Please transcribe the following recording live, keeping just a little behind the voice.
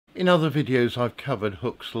In other videos I've covered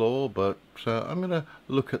Hooke's law, but I'm going to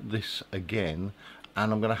look at this again,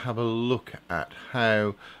 and I'm going to have a look at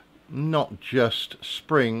how not just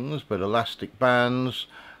springs but elastic bands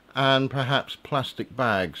and perhaps plastic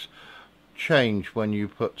bags change when you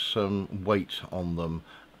put some weight on them,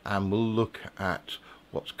 and we'll look at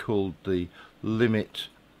what's called the limit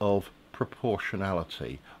of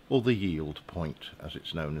proportionality, or the yield point as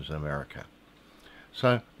it's known as in America.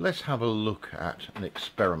 So let's have a look at an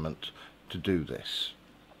experiment to do this.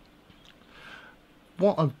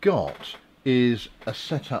 What I've got is a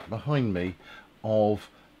setup behind me of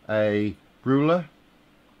a ruler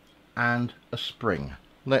and a spring.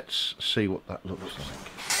 Let's see what that looks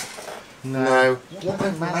like. Now, what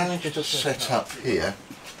I've managed to set up here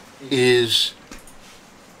is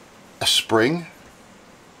a spring.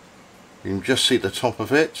 You can just see the top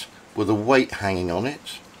of it with a weight hanging on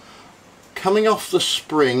it. Coming off the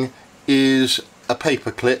spring is a paper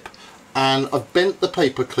clip, and I've bent the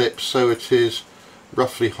paper clip so it is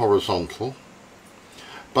roughly horizontal.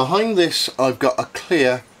 Behind this I've got a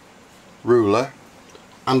clear ruler,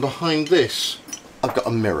 and behind this I've got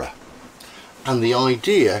a mirror. And the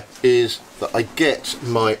idea is that I get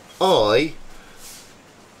my eye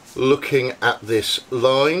looking at this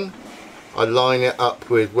line. I line it up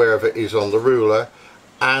with wherever it is on the ruler,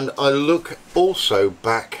 and I look also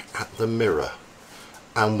back at the mirror.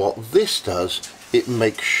 And what this does, it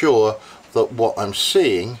makes sure that what I'm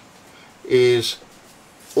seeing is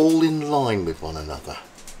all in line with one another.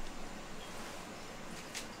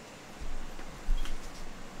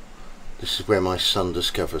 This is where my son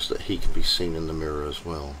discovers that he can be seen in the mirror as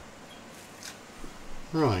well.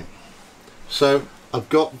 Right, so I've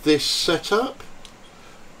got this set up.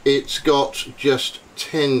 It's got just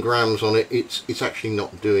 10 grams on it. It's actually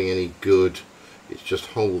not doing any good, it's just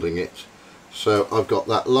holding it. So I've got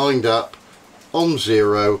that lined up on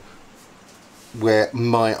 0 where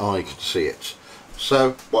my eye can see it.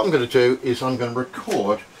 So what I'm going to do is I'm going to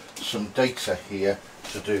record some data here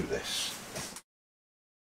to do this.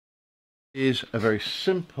 It is a very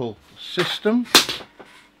simple system.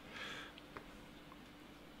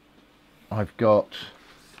 I've got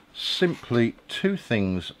simply two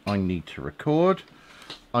things I need to record.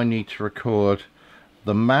 I need to record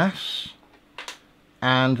the mass,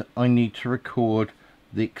 and I need to record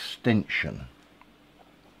the extension.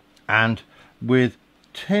 And with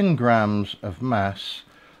 10 grams of mass,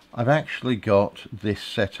 I've actually got this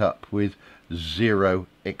set up with 0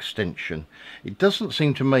 extension. It doesn't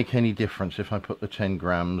seem to make any difference if I put the 10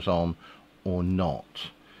 grams on or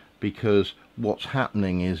not, because what's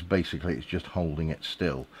happening is basically it's just holding it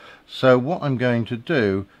still. So what I'm going to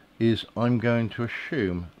do is I'm going to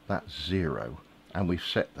assume that's 0, and we've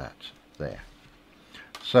set that there.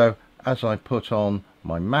 So as I put on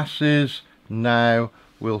my masses, now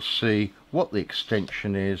we'll see what the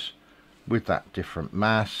extension is with that different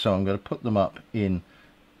mass. So I'm going to put them up in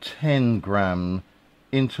 10 gram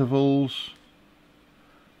intervals.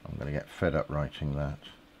 I'm going to get fed up writing that.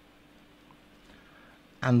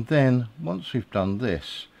 And then once we've done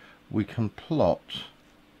this, we can plot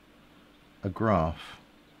a graph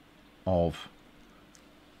of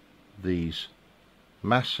these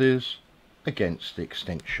masses against the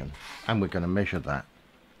extension, and we're going to measure that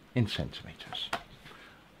in centimeters.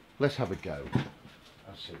 Let's have a go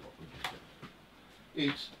and see what we can do.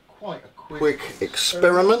 It's quite a quick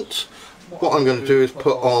experiment. What I'm going to do is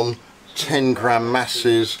put on 10 gram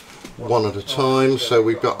masses one at a time. So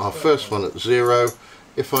we've got our first one at 0.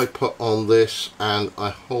 If I put on this and I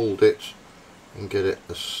hold it and get it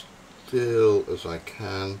as still as I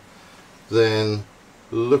can, then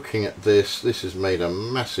looking at this has made a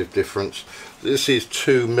massive difference. This is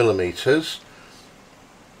 2 millimeters,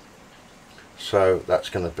 so that's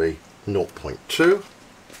going to be 0.2.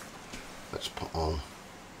 Let's put on,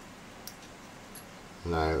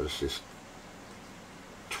 now this is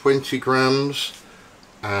 20 grams,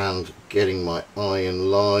 and getting my eye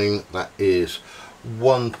in line, that is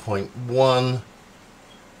 1.1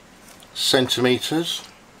 centimeters.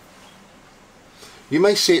 You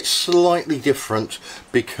may see it slightly different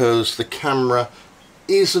because the camera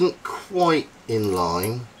isn't quite in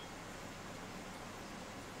line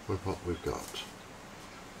with what we've got.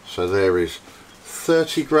 So there is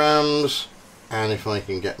 30 grams, and if I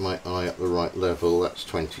can get my eye at the right level, that's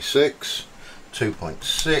 26,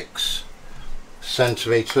 2.6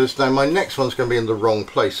 centimeters. Now my next one's going to be in the wrong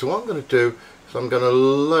place, so what I'm going to do is I'm going to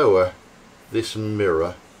lower this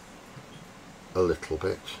mirror a little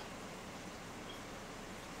bit.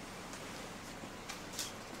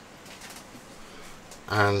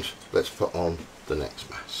 And let's put on the next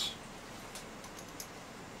mass.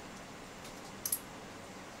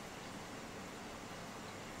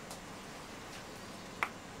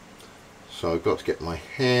 So I've got to get my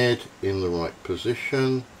head in the right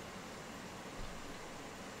position.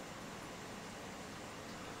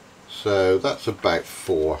 So that's about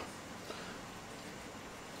 4.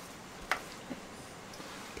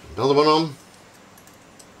 Another one on.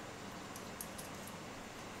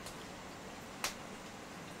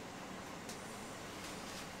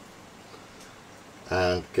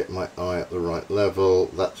 And get my eye at the right level.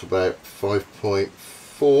 That's about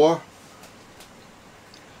 5.4.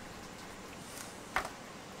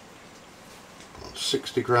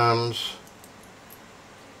 60 grams.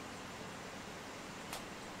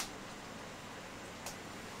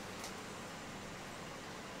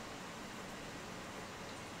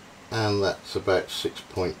 And that's about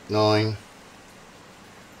 6.9.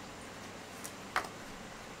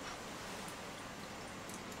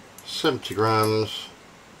 $70 grams.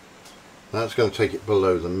 That's going to take it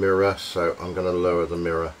below the mirror, so I'm going to lower the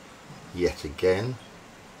mirror yet again.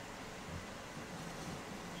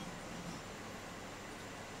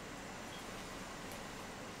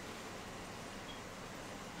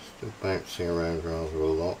 Still bouncing around rather a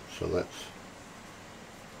lot, so let's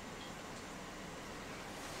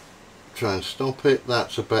try and stop it.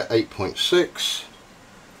 That's about 8.6.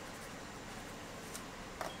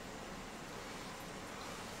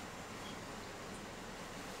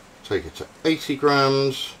 Take it to 80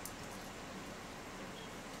 grams.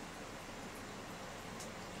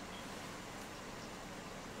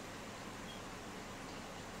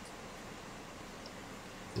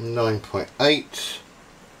 $9.8.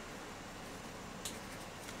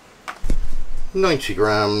 90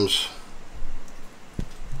 grams.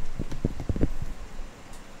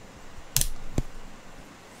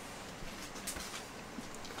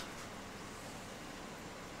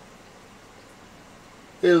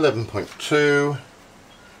 $11.2,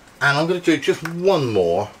 and I'm going to do just one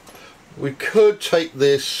more. We could take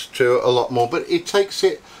this to a lot more, but it takes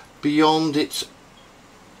it beyond its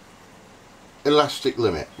elastic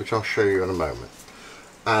limit, which I'll show you in a moment.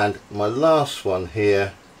 And my last one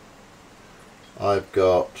here I've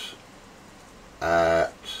got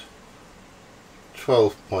at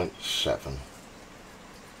 12.7.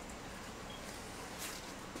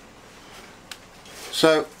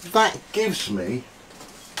 So that gives me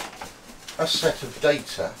a set of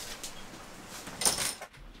data.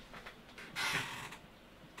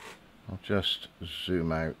 I'll just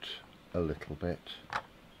zoom out a little bit,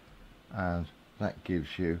 and that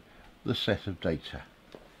gives you the set of data.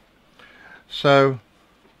 So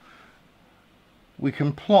we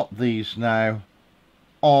can plot these now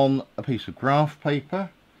on a piece of graph paper,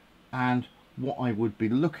 and what I would be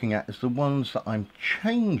looking at is the ones that I'm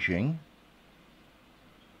changing.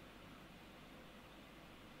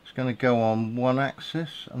 It's going to go on one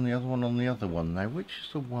axis and the other one on the other one. Now, which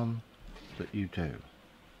is the one that you do?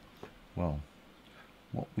 Well,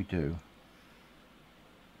 what we do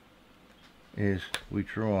is we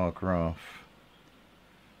draw our graph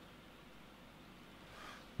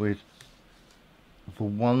with the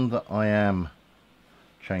one that I am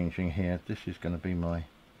changing here. This is going to be my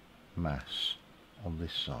mass on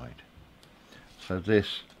this side. So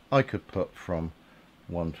this I could put from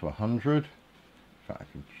 1 to 100. In fact, I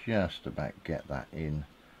can just about get that in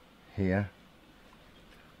here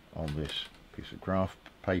on this piece of graph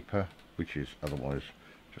paper, which is otherwise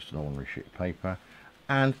just an ordinary sheet of paper.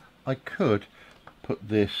 And I could put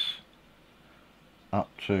this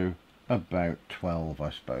up to about 12,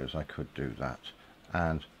 I suppose. I could do that,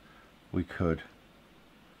 and we could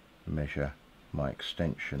measure my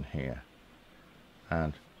extension here,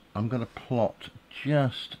 and I'm going to plot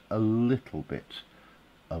just a little bit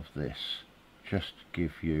of this just to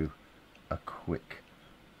give you a quick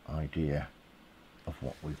idea of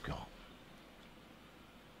what we've got.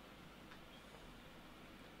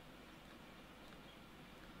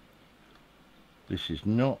 This is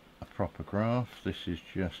not a proper graph, this is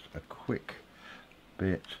just a quick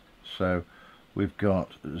bit. So we've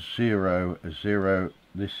got 0, 0,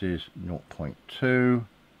 this is 0.2.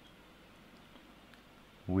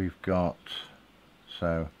 We've got,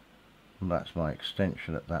 so that's my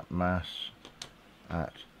extension at that mass.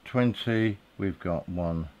 At 20 we've got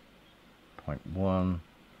 1.1,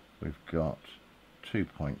 we've got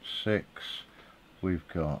 2.6, we've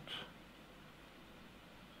got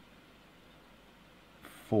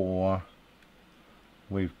 4,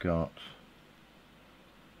 we've got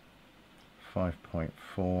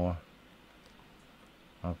 5.4.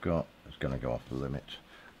 I've got, it's going to go off the limit,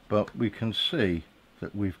 but we can see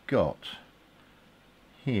that we've got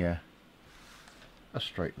here a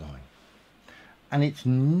straight line, and it's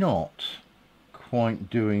not quite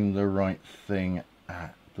doing the right thing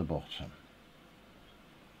at the bottom.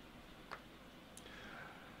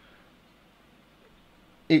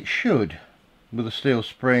 it should. With a steel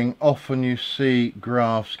spring, often you see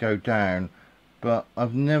graphs go down, but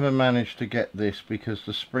I've never managed to get this because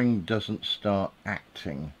the spring doesn't start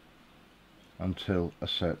acting until a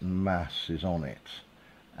certain mass is on it,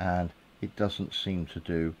 and it doesn't seem to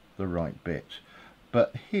do the right bit.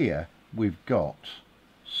 But here we've got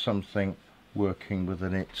something working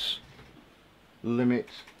within its limit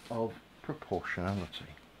of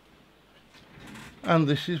proportionality, and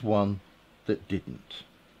this is one that didn't.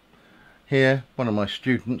 Here one of my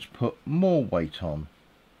students put more weight on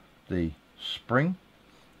the spring,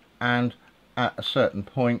 and at a certain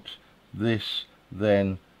point this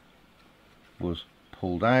then was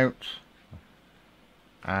pulled out,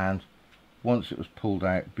 and once it was pulled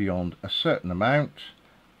out beyond a certain amount,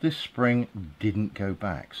 this spring didn't go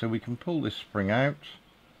back. So we can pull this spring out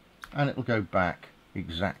and it'll go back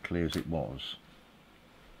exactly as it was.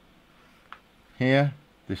 Here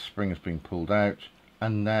this spring has been pulled out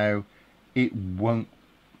and now it won't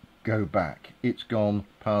go back. It's gone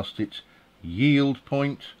past its yield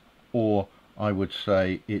point, or I would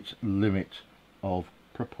say its limit of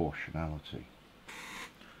proportionality.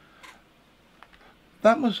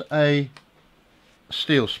 That was a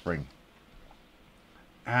steel spring,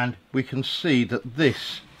 and we can see that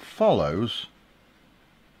this follows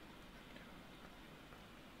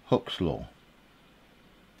Hooke's law.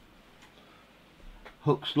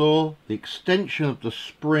 Hooke's law, the extension of the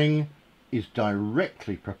spring is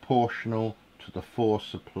directly proportional to the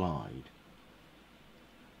force applied,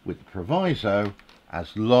 with the proviso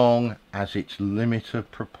as long as its limit of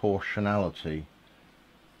proportionality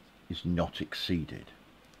is not exceeded.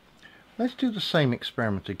 Let's do the same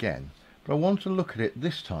experiment again, but I want to look at it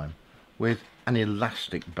this time with an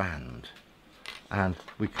elastic band, and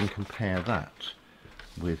we can compare that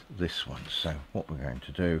with this one. So what we're going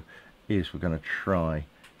to do is we're going to try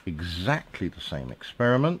exactly the same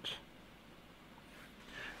experiment,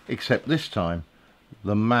 except this time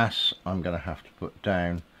the mass I'm going to have to put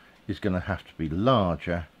down is going to have to be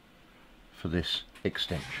larger for this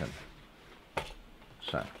extension.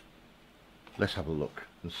 So let's have a look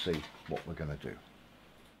and see what we're going to do.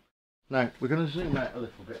 Now we're going to zoom out a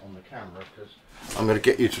little bit on the camera because I'm going to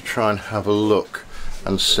get you to try and have a look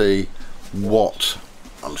and see what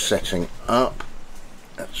I'm setting up.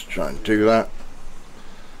 Let's try and do that.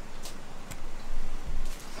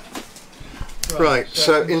 Right,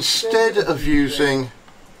 so instead of using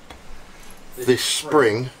this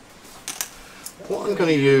spring, what I'm going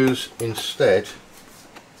to use instead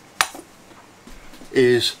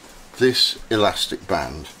is this elastic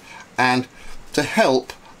band, and to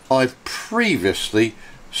help I've previously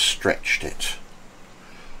stretched it.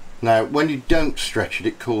 Now when you don't stretch it,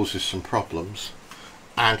 it causes some problems,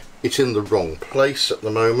 and it's in the wrong place at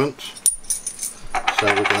the moment, so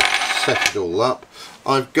we're going to set it all up.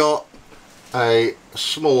 I've got a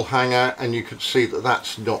small hanger and you can see that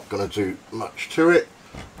that's not going to do much to it,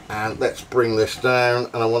 and let's bring this down,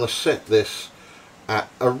 and I want to set this at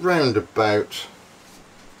around about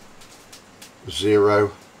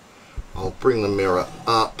 0. I'll bring the mirror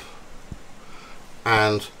up,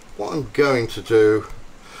 and what I'm going to do,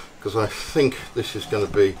 because I think this is going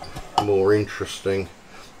to be more interesting,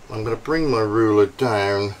 I'm going to bring my ruler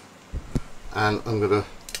down and I'm going to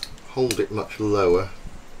hold it much lower,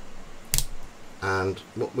 and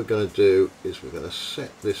what we're going to do is we're going to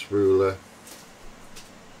set this ruler,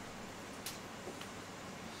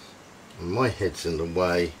 and my head's in the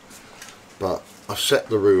way, but I've set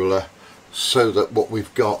the ruler so that what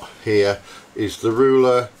we've got here is the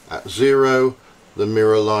ruler at 0, the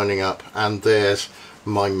mirror lining up, and there's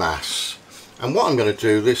my mass. And what I'm going to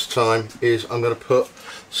do this time is I'm going to put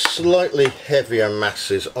slightly heavier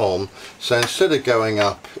masses on, so instead of going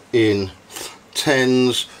up in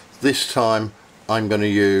tens, this time I'm going to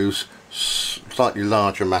use slightly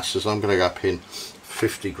larger masses. I'm going to go up in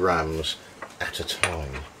 50 grams at a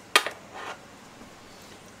time.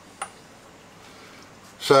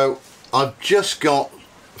 So I've just got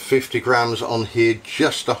 50 grams on here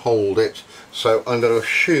just to hold it, so I'm going to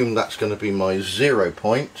assume that's going to be my 0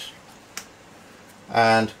 point,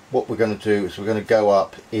 and what we're going to do is we're going to go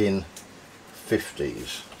up in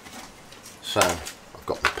 50s. So I've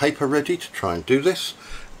got my paper ready to try and do this,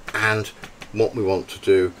 and what we want to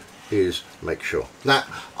do is make sure. Now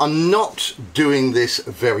I'm not doing this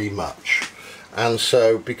very much, and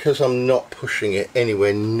so because I'm not pushing it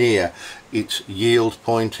anywhere near its yield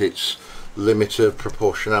point, its limit of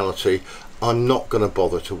proportionality, I'm not going to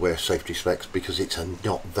bother to wear safety specs because it's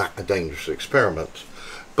not that a dangerous experiment.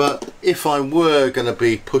 But if I were going to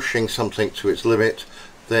be pushing something to its limit,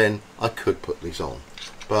 then I could put these on.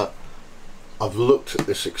 But I've looked at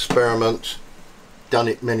this experiment done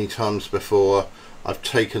it many times before. I've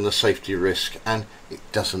taken the safety risk and it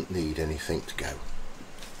doesn't need anything to go.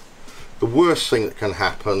 The worst thing that can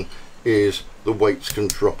happen is the weights can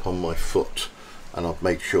drop on my foot, and I've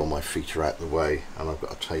made sure my feet are out of the way and I've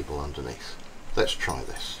got a table underneath. Let's try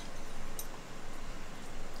this.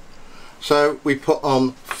 So we put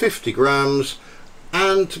on 50 grams,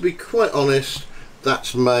 and to be quite honest,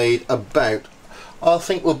 that's made about, I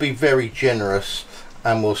think we'll be very generous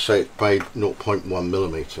and we'll say it's made 0.1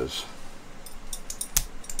 millimeters.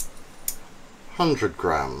 100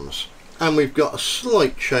 grams, and we've got a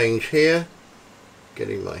slight change here,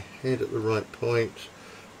 getting my head at the right point,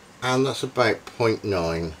 and that's about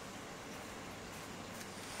 0.9.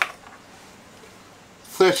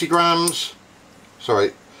 30 grams,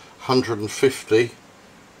 sorry, 150,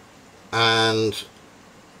 and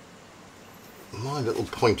my little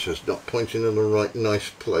pointer's not pointing in the right nice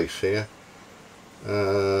place here,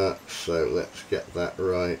 so let's get that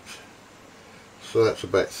right. So that's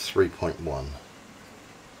about 3.1.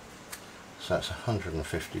 So that's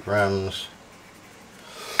 150 grams.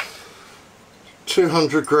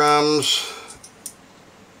 200 grams.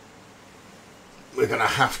 We're going to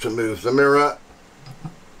have to move the mirror.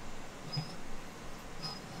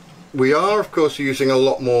 We are of course using a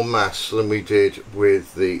lot more mass than we did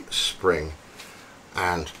with the spring,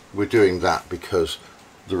 and we're doing that because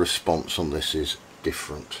the response on this is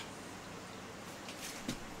different.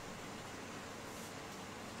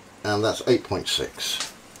 And that's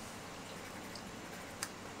 8.6.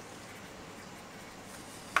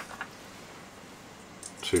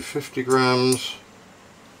 To 50 grams,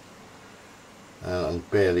 and I'm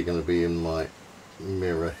barely going to be in my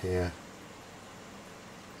mirror here.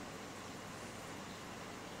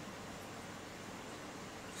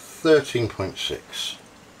 13.6.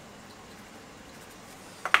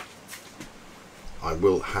 I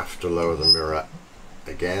will have to lower the mirror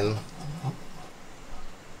again,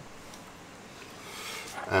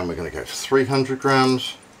 and we're going to go to 300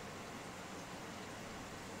 grams.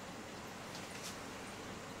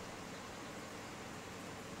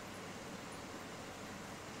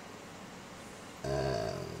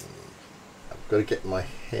 And I've got to get my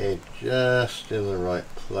head just in the right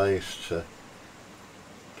place to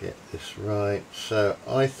get this right. So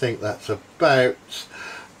I think that's about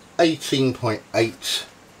 18.8.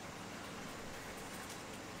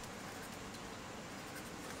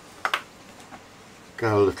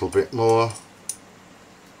 Go a little bit more.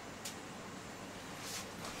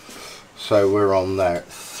 So we're on now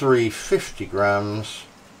 350 grams,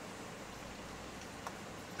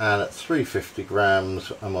 and at 350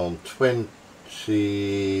 grams I'm on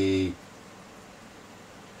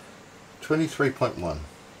 23.1.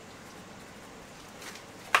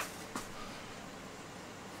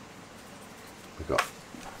 We've got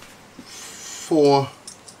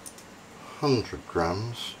 400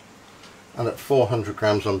 grams, and at 400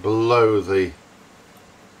 grams I'm below the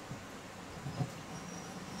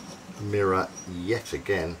mirror yet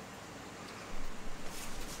again,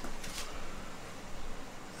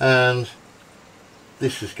 and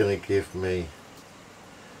this is going to give me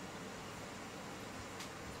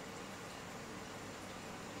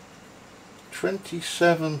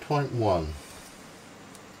 27.1.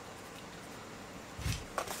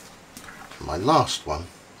 My last one.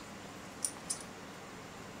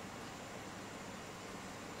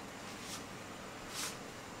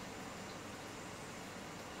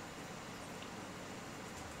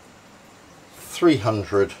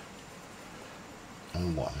 $301.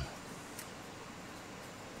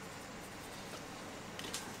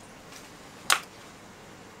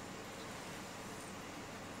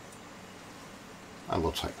 And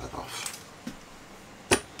we'll take that off.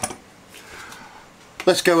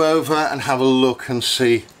 Let's go over and have a look and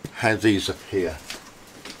see how these appear.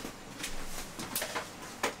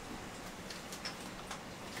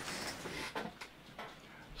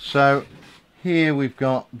 So here we've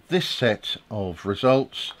got this set of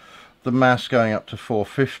results, the mass going up to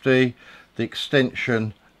 450, the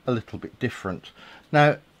extension a little bit different.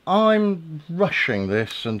 Now I'm rushing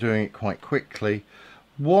this and doing it quite quickly.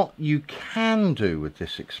 What you can do with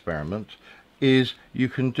this experiment is you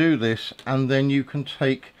can do this and then you can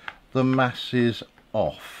take the masses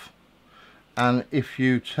off, and if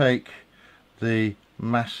you take the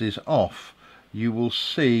masses off you will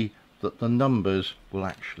see that the numbers will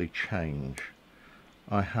actually change.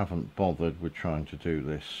 I haven't bothered with trying to do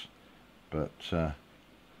this, but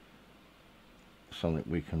something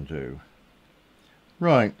we can do.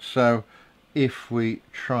 Right, so if we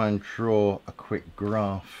try and draw a quick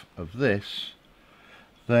graph of this,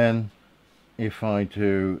 then if I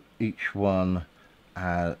do each one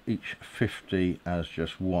each 50 as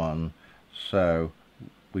just one, so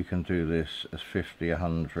we can do this as 50,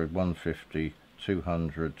 100, 150,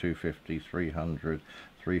 200, 250, 300,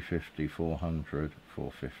 350, 400,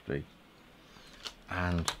 450.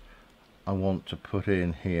 And I want to put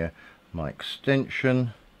in here my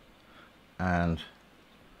extension, and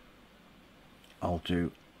I'll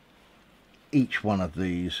do each one of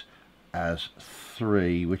these as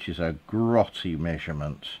 3, which is a grotty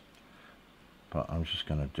measurement, but I'm just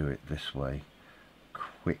going to do it this way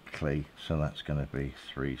quickly. So that's going to be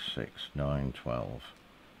 3, 6, 9, 12.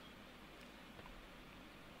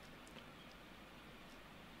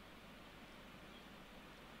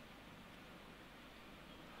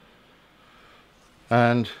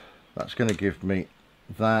 And that's going to give me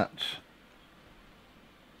that.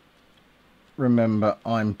 Remember,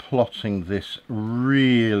 I'm plotting this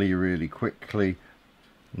really quickly,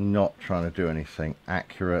 not trying to do anything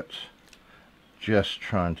accurate, just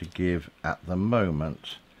trying to give at the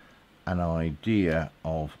moment an idea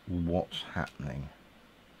of what's happening.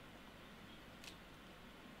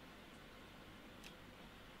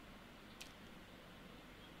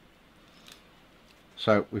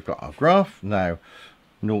 So we've got our graph now.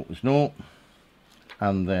 0 was 0,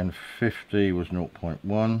 and then 50 was 0.1,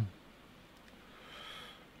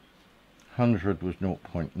 100 was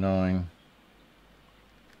 0.9,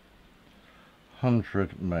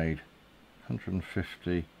 100 made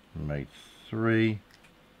 150 made 3,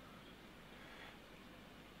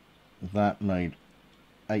 that made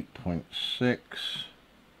 8.6,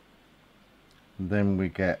 then we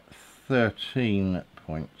get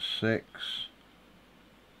 13.6,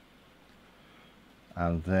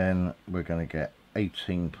 and then we're going to get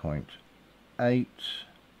 18.8,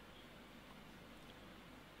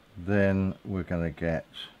 then we're going to get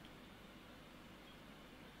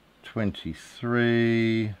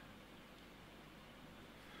 23,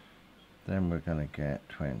 then we're going to get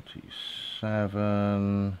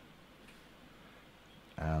 27,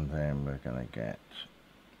 and then we're going to get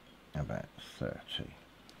about 30.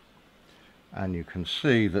 And you can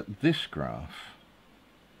see that this graph,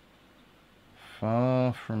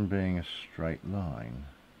 far from being a straight line,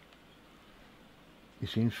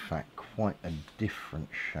 is in fact quite a different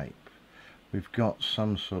shape. We've got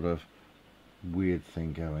some sort of weird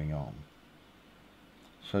thing going on.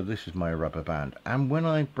 So this is my rubber band, and when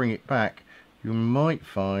I bring it back, you might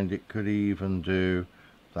find it could even do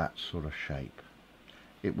that sort of shape.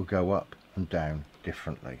 It will go up and down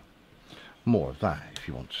differently. More of that if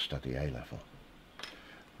you want to study A level.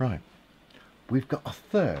 Right, we've got a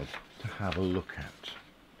third to have a look at,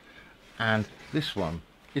 and this one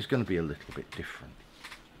is going to be a little bit different.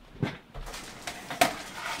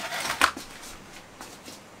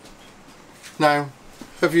 Now,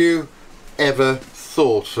 have you ever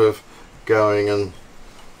thought of going and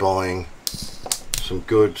buying some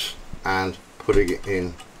goods and putting it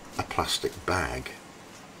in a plastic bag?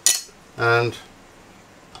 And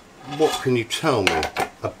what can you tell me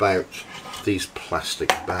about these plastic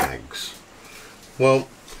bags? Well,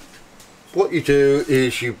 what you do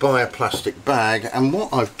is you buy a plastic bag, and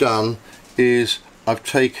what I've done is I've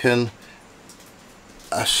taken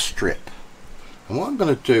a strip, and what I'm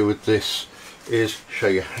going to do with this is show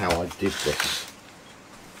you how I did this.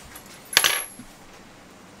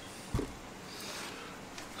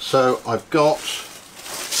 So I've got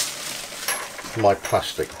my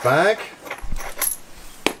plastic bag,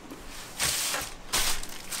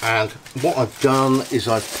 and what I've done is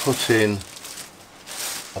I've put in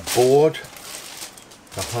a board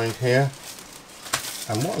behind here,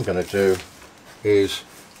 and what I'm going to do is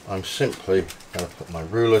I'm simply going to put my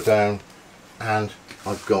ruler down, and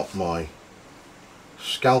I've got my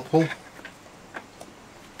scalpel, and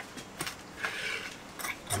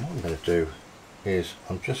what I'm going to do is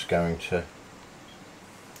I'm just going to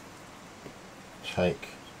take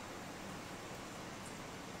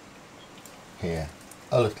here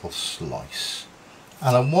a little slice,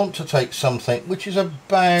 and I want to take something which is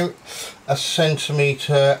about 1.5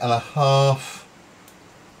 centimetres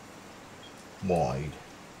wide.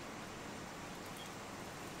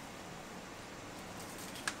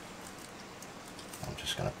 I'm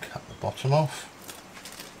just going to cut the bottom off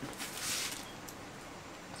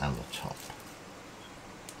and the top.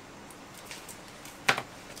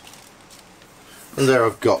 And there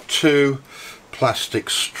I've got 2 plastic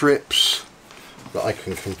strips that I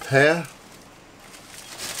can compare.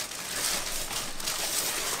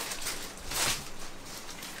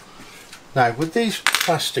 Now with these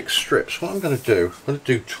plastic strips, what I'm going to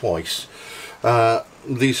do twice.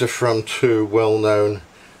 These are from 2 well-known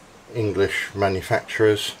English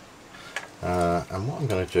manufacturers, and what I'm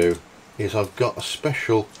going to do is I've got a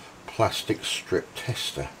special plastic strip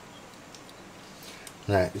tester.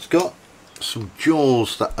 Now it's got some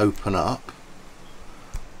jaws that open up,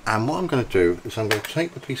 and what I'm going to do is I'm going to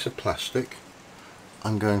take the piece of plastic,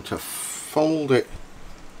 I'm going to fold it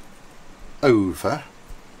over,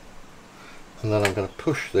 and then I'm going to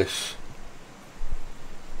push this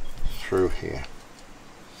through here.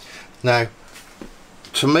 Now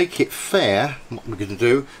to make it fair, what we're going to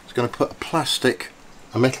do is going to put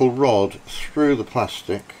a metal rod through the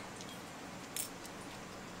plastic.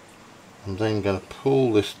 I'm then going to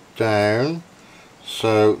pull this down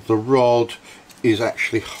so the rod is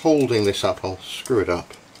actually holding this up. I'll screw it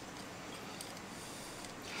up.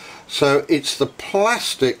 So it's the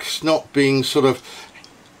plastics not being sort of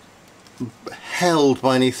held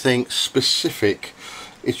by anything specific,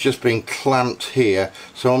 it's just being clamped here,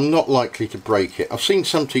 so I'm not likely to break it. I've seen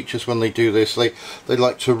some teachers when they do this, they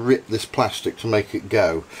like to rip this plastic to make it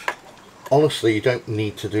go. Honestly, you don't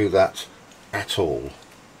need to do that at all.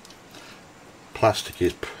 Plastic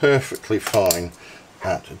is perfectly fine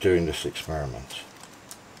at doing this experiment.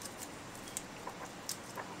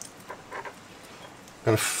 I'm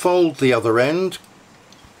going to fold the other end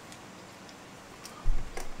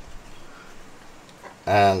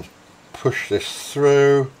and push this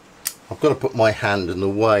through. I've got to put my hand in the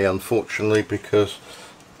way, unfortunately, because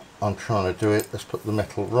I'm trying to do it. Let's put the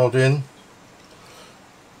metal rod in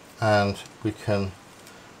and we can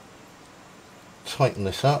tighten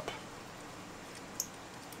this up.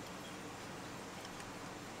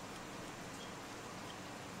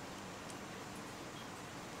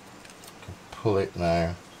 Pull it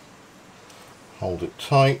now, hold it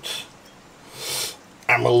tight,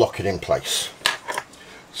 and we'll lock it in place.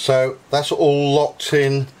 So that's all locked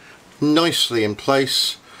in nicely in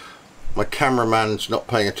place. My cameraman's not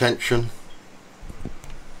paying attention,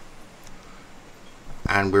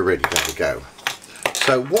 and we're ready to go.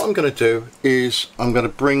 So what I'm going to do is I'm going to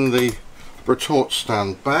bring the retort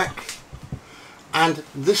stand back, and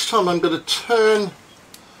this time I'm going to turn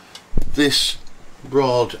this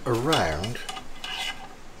rod around,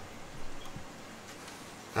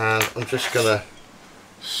 and I'm just going to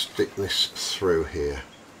stick this through here,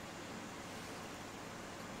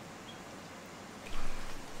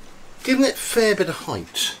 giving it a fair bit of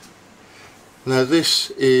height. Now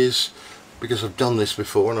this is because I've done this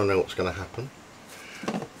before and I know what's going to happen.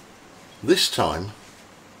 This time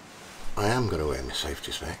I am going to wear my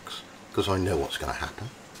safety specs because I know what's going to happen,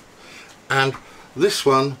 and this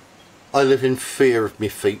one I live in fear of my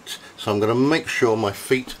feet, so I'm going to make sure my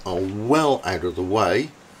feet are well out of the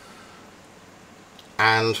way.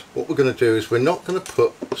 And what we're going to do is we're not going to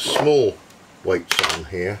put small weights on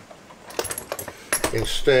here.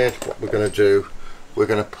 Instead, what we're going to do, we're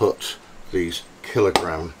going to put these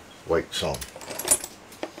kilogram weights on.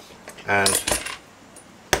 And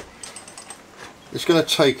it's going to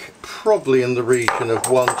take probably in the region of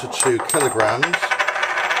 1 to 2 kilograms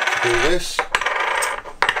to do this.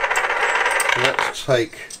 Let's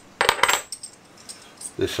take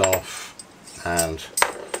this off and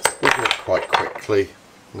we'll do it quite quickly.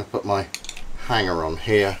 I'm going to put my hanger on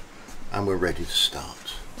here and we're ready to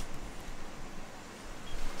start.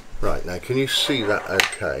 Right, now can you see that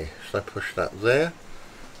okay? Should I push that there?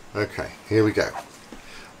 Okay, here we go.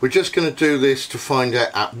 We're just going to do this to find out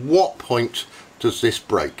at what point does this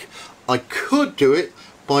break. I could do it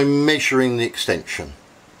by measuring the extension,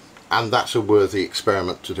 and that's a worthy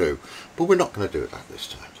experiment to do, but we're not going to do it like this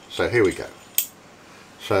time. So here we go.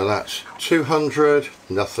 So that's 200,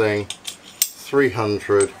 nothing,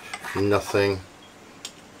 300, nothing,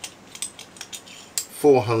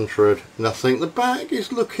 400, nothing. The bag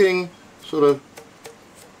is looking sort of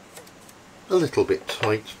a little bit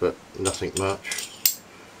tight, but nothing much.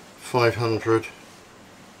 500,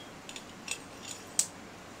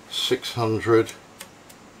 600.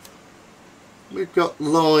 We've got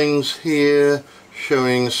lines here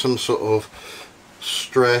showing some sort of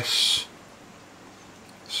stress,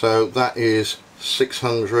 so that is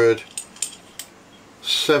 600,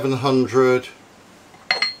 700,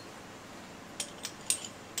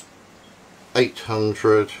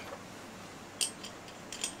 800,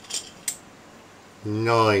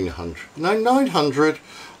 900. Now 900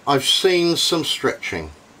 I've seen some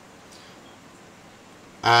stretching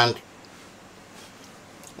and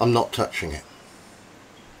I'm not touching it.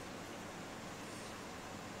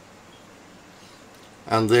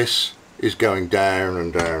 And this is going down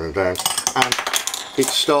and down and down, and it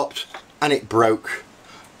stopped and it broke.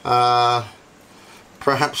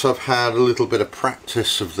 Perhaps I've had a little bit of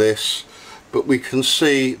practice of this, but we can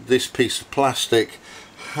see this piece of plastic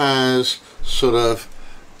has sort of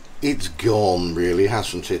it's gone really,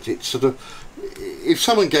 hasn't it? It's sort of, if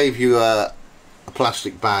someone gave you a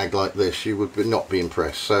plastic bag like this, you would not be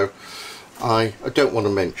impressed. So I don't want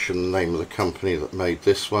to mention the name of the company that made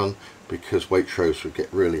this one, because Waitrose would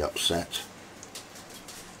get really upset.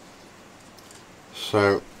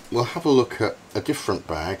 So we'll have a look at a different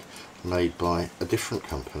bag made by a different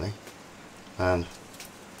company, and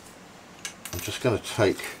I'm just going to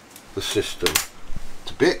take the system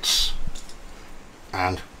to bits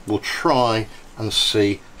and we'll try and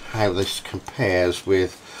see how this compares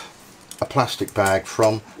with a plastic bag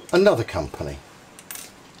from another company.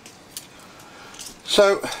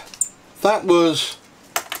 So that was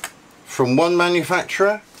from one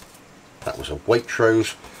manufacturer. That was a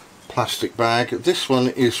Waitrose plastic bag. This one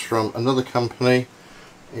is from another company.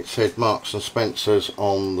 It said Marks and Spencer's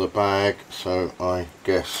on the bag, so I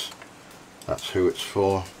guess that's who it's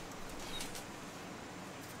for.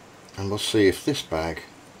 And we'll see if this bag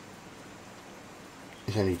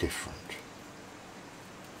is any different.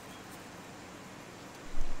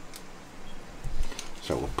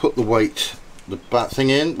 So we'll put the weight, the back thing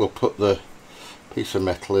in, we'll put the piece of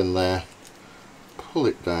metal in there, pull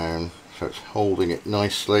it down so it's holding it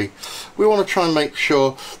nicely. We want to try and make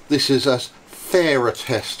sure this is as fair a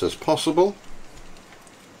test as possible.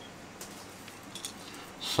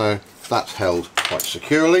 So that's held quite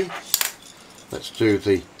securely. Let's do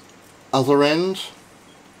the other end.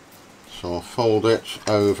 So I'll fold it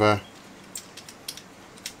over,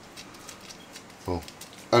 we'll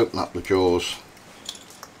open up the jaws,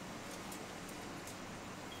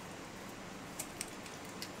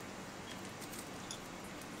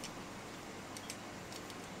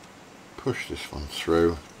 push this one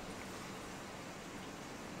through,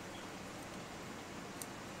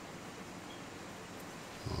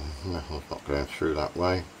 metal's not going through that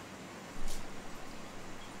way.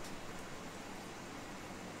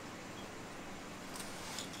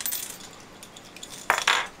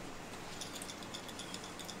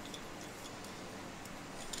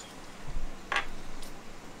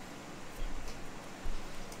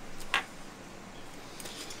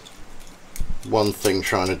 One thing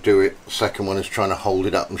trying to do it, the second one is trying to hold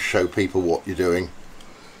it up and show people what you're doing.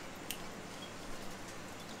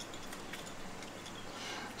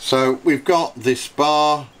 So we've got this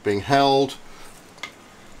bar being held,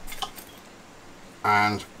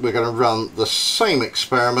 and we're going to run the same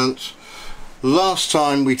experiment. Last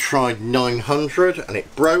time we tried 900 and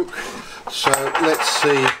it broke, so let's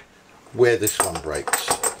see where this one breaks.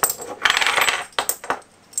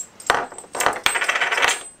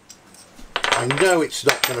 I know it's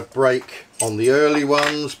not going to break on the early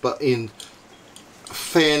ones, but in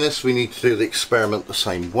fairness we need to do the experiment the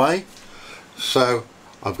same way. So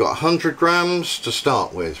I've got 100 grams to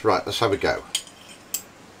start with. Right, let's have a go.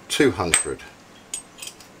 200,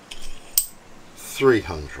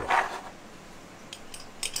 300,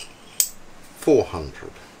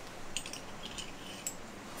 400,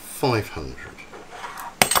 500.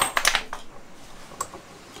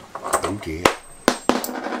 Oh dear.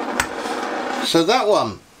 So that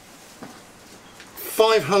one,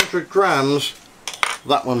 500 grams,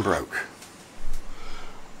 that one broke.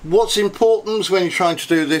 What's important when you're trying to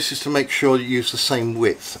do this is to make sure you use the same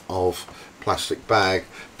width of plastic bag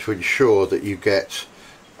to ensure that you get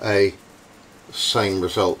a same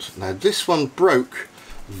result. Now this one broke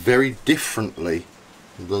very differently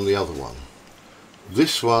than the other one.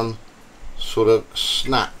 This one sort of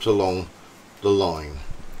snapped along the line,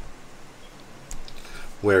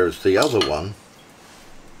 whereas the other one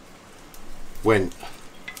went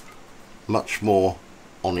much more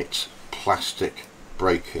on its plastic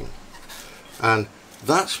breaking. And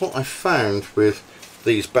that's what I found with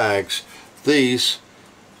these bags. These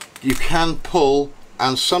you can pull,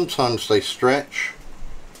 and sometimes they stretch,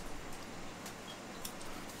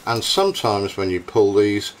 and sometimes when you pull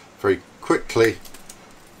these very quickly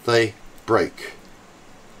they break.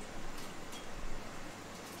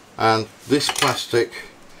 And this plastic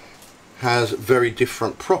has very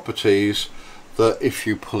different properties, that if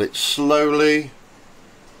you pull it slowly,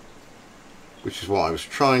 which is what I was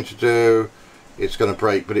trying to do, it's going to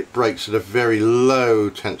break, but it breaks at a very low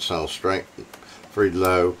tensile strength, very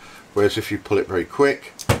low, whereas if you pull it very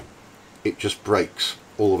quick, it just breaks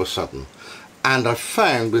all of a sudden. And I've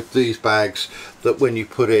found with these bags that when you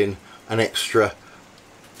put in an extra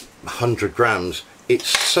 100 grams, it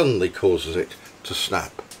suddenly causes it to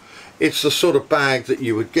snap. It's the sort of bag that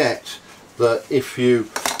you would get that if you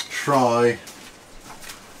try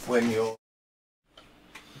when you're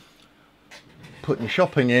putting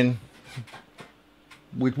shopping in,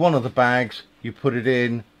 with one of the bags you put it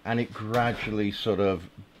in and it gradually sort of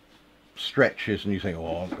stretches and you think,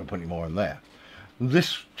 oh, I'm going to put any more in there.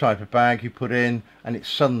 This type of bag you put in and it's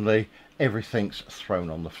suddenly everything's thrown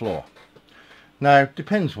on the floor. Now,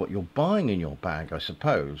 depends what you're buying in your bag, I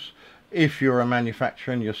suppose. If you're a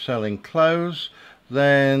manufacturer and you're selling clothes,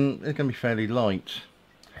 then it's going to be fairly light.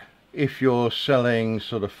 If you're selling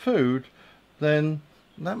sort of food, then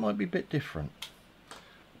that might be a bit different.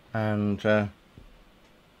 And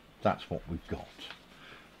that's what we've got.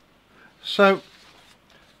 So,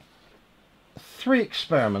 3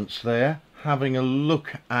 experiments there, having a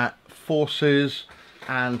look at forces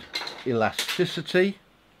and elasticity.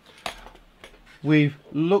 We've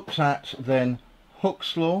looked at then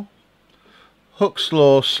Hooke's law. Hooke's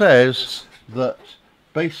law says that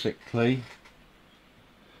basically,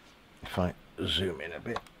 if I zoom in a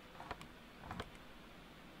bit,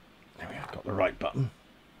 there we have got the right button,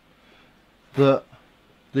 that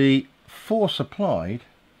the force applied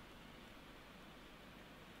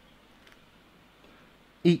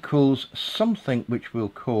equals something which we'll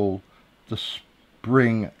call the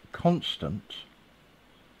spring constant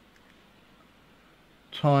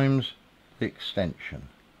times the extension.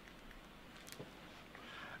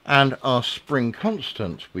 And our spring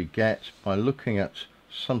constant we get by looking at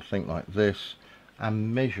something like this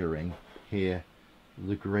and measuring here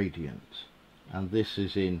the gradient, and this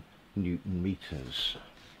is in Newton meters.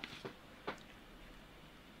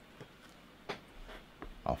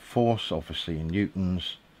 Our force obviously in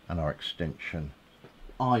newtons and our extension,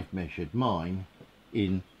 I've measured mine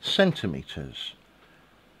in centimeters,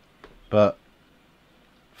 but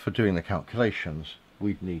for doing the calculations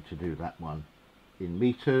we'd need to do that one in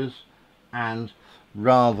meters, and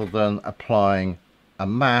rather than applying a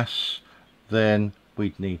mass then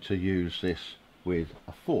we'd need to use this with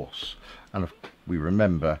a force, and we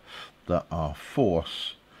remember that our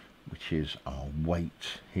force, which is our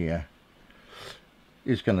weight here,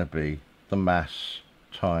 is going to be the mass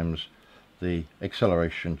times the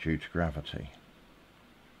acceleration due to gravity,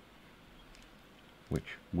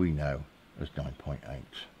 which we know as 9.8.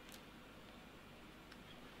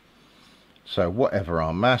 So whatever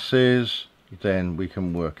our mass is, then we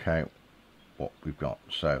can work out what we've got.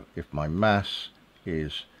 So if my mass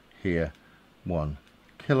is here 1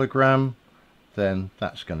 kilogram, then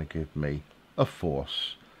that's going to give me a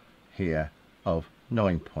force here of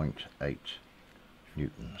 9.8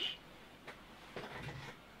 newtons.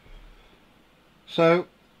 So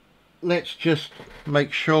let's just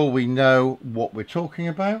make sure we know what we're talking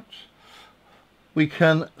about. We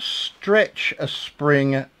can stretch a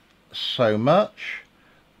spring so much.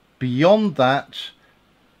 Beyond that,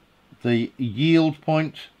 the yield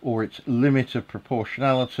point or its limit of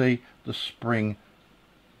proportionality, the spring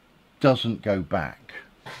doesn't go back.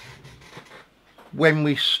 When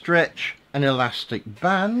we stretch an elastic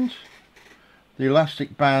band, the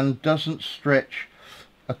elastic band doesn't stretch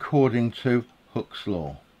according to Hooke's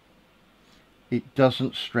law. It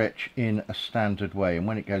doesn't stretch in a standard way, and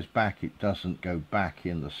when it goes back it doesn't go back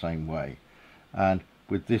in the same way. And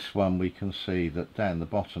with this one we can see that down the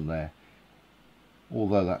bottom there,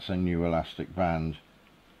 although that's a new elastic band,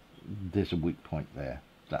 there's a weak point there.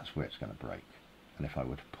 That's where it's going to break, and if I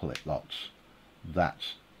were to pull it lots,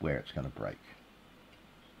 that's where it's going to break.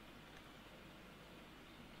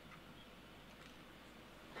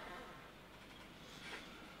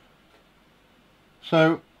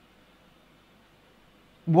 So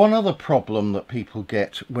one other problem that people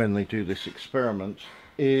get when they do this experiment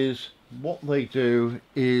is what they do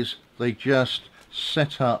is they just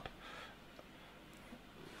set up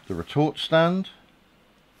the retort stand.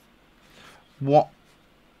 What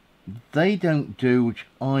they don't do, which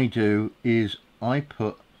I do, is I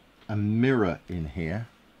put a mirror in here.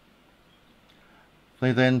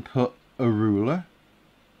 They then put a ruler,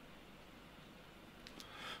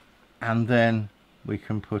 and then we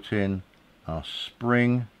can put in our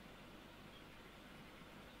spring,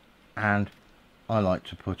 and I like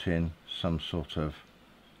to put in some sort of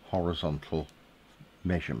horizontal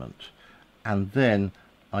measurement, and then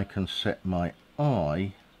I can set my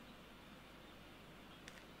eye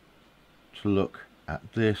to look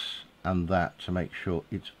at this and that to make sure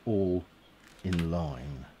it's all in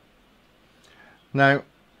line. Now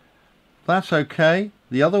that's okay.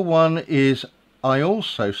 The other one is I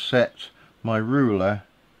also set my ruler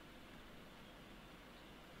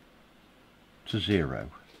to 0.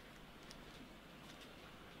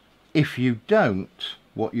 If you don't,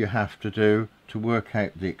 what you have to do to work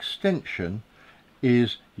out the extension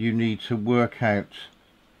is you need to work out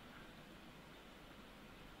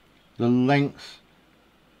the length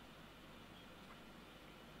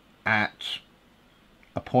at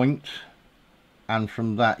a point, and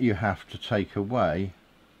from that you have to take away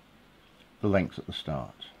the length at the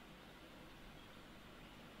start.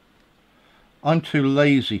 I'm too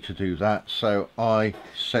lazy to do that, so I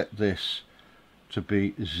set this to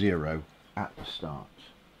be 0 at the start.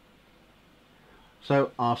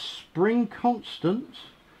 So our spring constant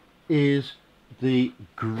is the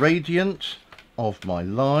gradient of my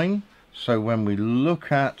line. So when we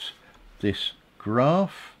look at this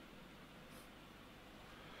graph,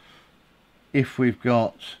 if we've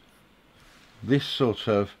got this sort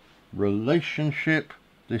of relationship,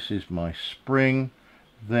 this is my spring,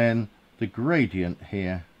 then the gradient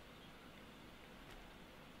here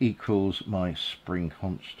equals my spring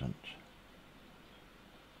constant.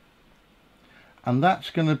 And that's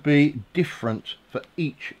going to be different for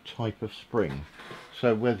each type of spring.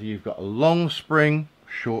 So whether you've got a long spring,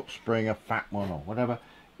 short spring, a fat one or whatever,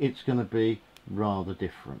 it's going to be rather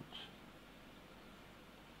different.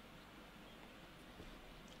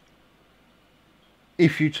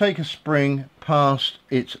 If you take a spring past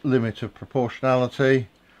its limit of proportionality,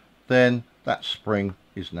 then that spring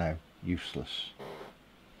is now useless.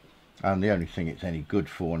 And the only thing it's any good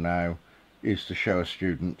for now is to show a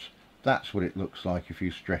student that's what it looks like if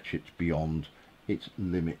you stretch it beyond its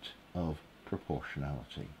limit of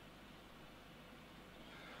proportionality.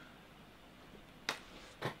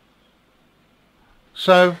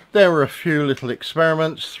 So there are a few little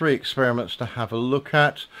experiments, 3 experiments to have a look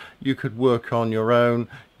at. You could work on your own.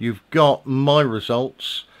 You've got my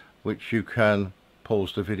results, which you can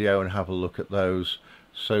pause the video and have a look at those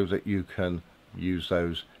so that you can use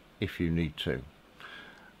those if you need to.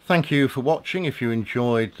 Thank you for watching. If you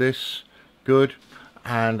enjoyed this, good,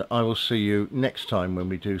 and I will see you next time when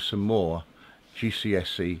we do some more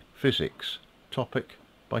GCSE Physics topic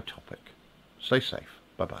by topic. Stay safe.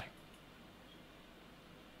 Bye bye.